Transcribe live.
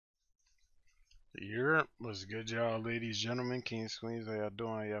Europe was good, y'all, ladies, gentlemen, kings, queens. How y'all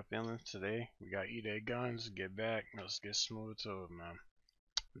doing? How y'all feeling today? We got Edai Gunz. Get back. Let's get smooth to it, man.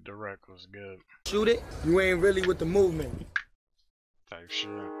 Direct was good. Shoot it. You ain't really with the movement. Type shit.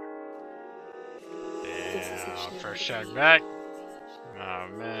 Damn. First shot back. Oh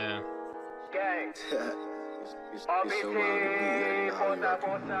man. Gang. It's so wild to be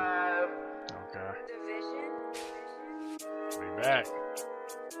Okay. We back.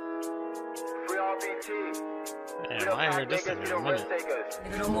 Free RBT. Damn, I ain't heard this thing in a minute.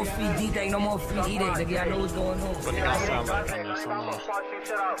 Nigga, no more free D-Day, no more free E-Day, nigga. I know what's going on. What do y'all sound like on this? Hold on.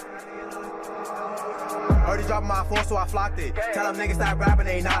 Heard he dropping my phone, so I flocked it. Tell them niggas stop rapping,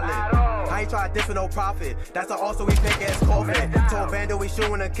 they not lit. I ain't try to diss for no profit. That's the also we pick as coffin. Told Vandal we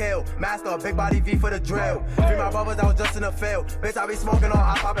shooting a kill. Master, big body V for the drill. Free my brothers, I was just in the field. Bitch, I be smoking on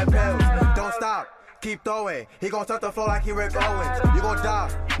hot poppin' pills. Don't stop. Keep throwing, he gon' touch the floor like he Rick Owens. You gon'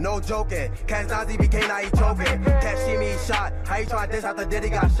 die, no joking. Catch Nazi became now he choking. Catch Shimmy, he shot. How you try this after Diddy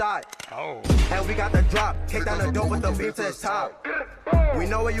got shot? Oh. And we got the drop, kick down the dope with the beam to the top. We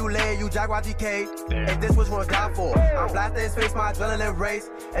know where you lay, you Jaguar GK. And this was one die for. I'm blasting his face, my adrenaline race.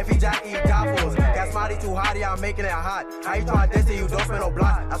 If he Jackie, he die for. Got Smarty too hot, yeah, I'm making it hot. How you try this and you don't spend no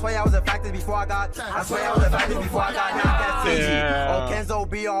blocks? I swear I was affected before I got. I swear I was affected before I got knocked at CG. Oh, Kenzo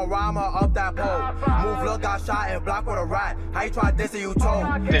be on Rama up that pole. Move, look, got shot and blocked with a rat. How you try this and you told?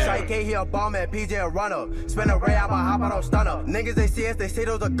 Strike K, he a bum and PJ a runner. Spin a ray, I'ma hop out on stunner. Niggas they see us, they say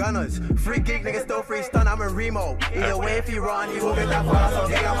those are gunners. Free geek, niggas still free stun, I'm in Remo. Either way, if he run, he will get that far. So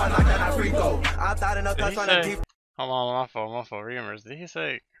gang, I'ma knock that free throw. I thought in a touch on the deep. Hold on, my fault, Reamers. Did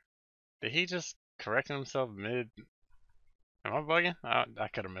he just correct himself mid? Am I bugging? I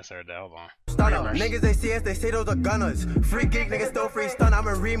could have misheard that. Hold on. Stunner. Niggas they see us, they say those are gunners. Free geek, niggas still free stun, I'm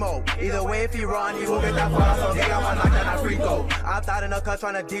in Remo. Either way, if he run, he will get that far. So gang, I'ma knock that free throw. I thought in a cut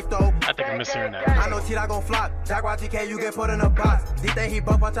trying to deep throw. I think I'm mishearing that. I know T-Dot gon' flop. Jaguar GK, you get put in a box. D-Think he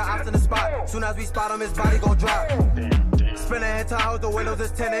bump bunch of ops in the spot. Soon as we spot him, his body gon' drop. Damn. Spinning into house, the windows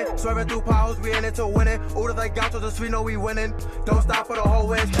is tinted. Swerving through potholes, we in it to win it. Orders like gauchos, the street know we winning. Don't stop for the whole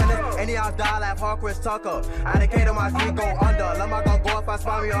way, it's tennis. Any out die, laugh hard, Chris Tucker. I decay to my street, go under. Let my gun go if I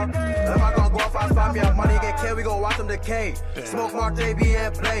spot me up. Let my gun go if I spot me up. Money get killed, we gon' watch them decay. Smoke Mark JB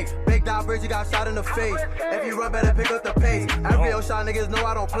and play. Big dot bridge, you got shot in the face. If you run, better pick up the pace. Every real shot niggas know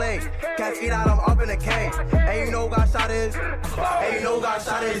I don't play. Catch eat out, I'm up in the cage. And you know who got shot is? And you know who got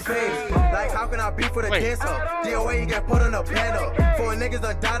shot in his face. Like, how can I beat for the dancer? DOA, you get put on the panel. Four niggas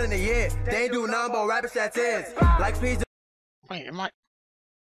done died in the year. They ain't do nothing but rabbit that is. Like, please. Wait,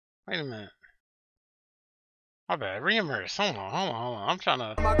 wait a minute. My bad. Reimmerse. Hold on. I'm trying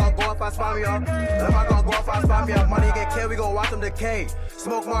to. Am I gonna go if I spot me up? Am I gonna go if I spot me up? Money get killed, we gon' watch them decay.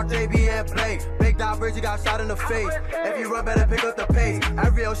 Smoke Mark JB and play. Big dot bridge, you got shot in the face. If you run, better pick up the pace.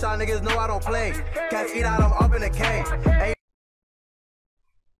 Every real shot niggas know I don't play. Catch eat out, I'm up in the cage. Hey.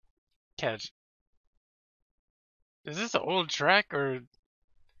 Catch. Is this an old track or?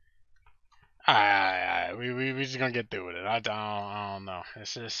 Alright, we just gonna get through with it. I don't know.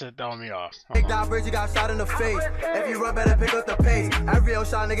 It's just shit throwing me off. Big dot bridge, you got shot in the face. If you run, better pick up the pace. Every real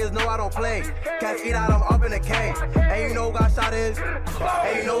shot niggas know I don't play. Catch eat out, I'm up in the cage. And you know who got shot is?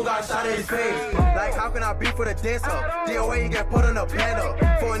 And you know who got shot in his face. Like, how can I beat for the dancer? DOA, you get put on the panel.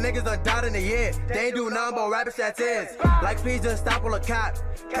 Four niggas done died in the year. They ain't do nothing but rabbit that is. Like, please just stop on a cat.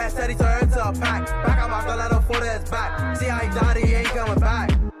 Cat said he turned into a pack. Back out my gun, let him foot his back. See how he died, he ain't coming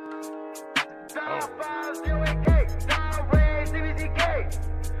back.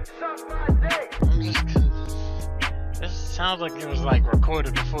 This sounds like it was like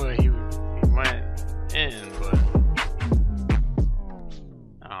recorded before he went in, but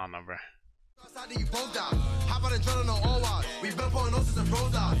I don't know, bro. Hop out and drill on the all wild. We been pulling noses and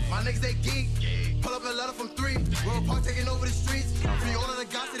bros out. My niggas they geek. Pull up a letter from 3. Royal Park taking over the streets. Free all of the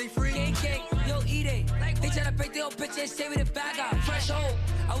guys, they free. Gang, yo, Edai. They tryna break their own bitch and say we the bad guy. Fresh home.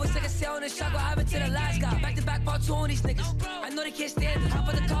 I was like a sail on the shot, what happened to the last guy? Back to back part 2 on these niggas. I know they can't stand it. Hop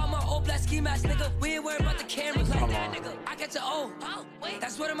on the car, my old black ski mask, nigga. We ain't worried about the cameras. Like that, nigga. I catch an O.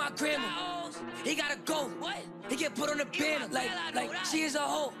 That's one of my grandma. He gotta go. He get put on the banner. Like she is a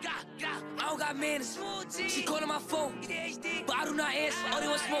hoe. I don't got manners. She calling my phone, but I do not answer. All they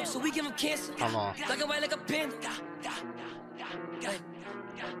want smoke, so we give them cancer. Come on. Like a white, like a panda.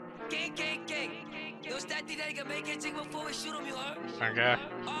 Gang. Yo, it's that thing that can make it take before we shoot him, you heard? Okay.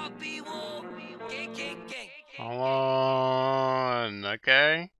 RB war. Gang. Hold on.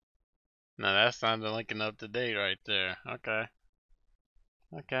 Okay. Now that sounded like an up to date right there. Okay.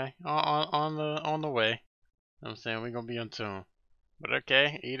 On the way. You know what I'm saying, we're gonna be in tune. But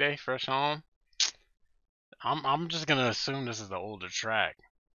okay, Edai, fresh home. I'm just gonna assume this is the older track.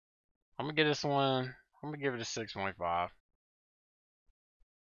 I'm gonna give this one. I'm gonna give it a 6.5.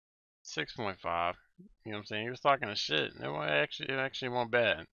 6.5. You know what I'm saying? He was talking to shit. It actually won't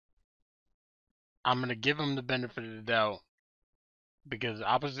bad. I'm gonna give him the benefit of the doubt because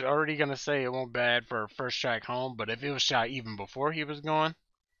I was already gonna say it won't bad for a first track home, but if it was shot even before he was going,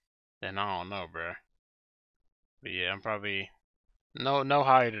 then I don't know, bro. But yeah, I'm probably no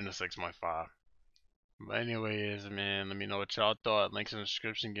higher than a 6.5. But anyways, man, let me know what y'all thought. Links in the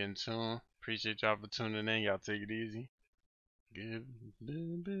description. Get in tune. Appreciate y'all for tuning in. Y'all take it easy. Good.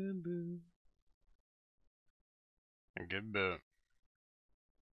 And good book.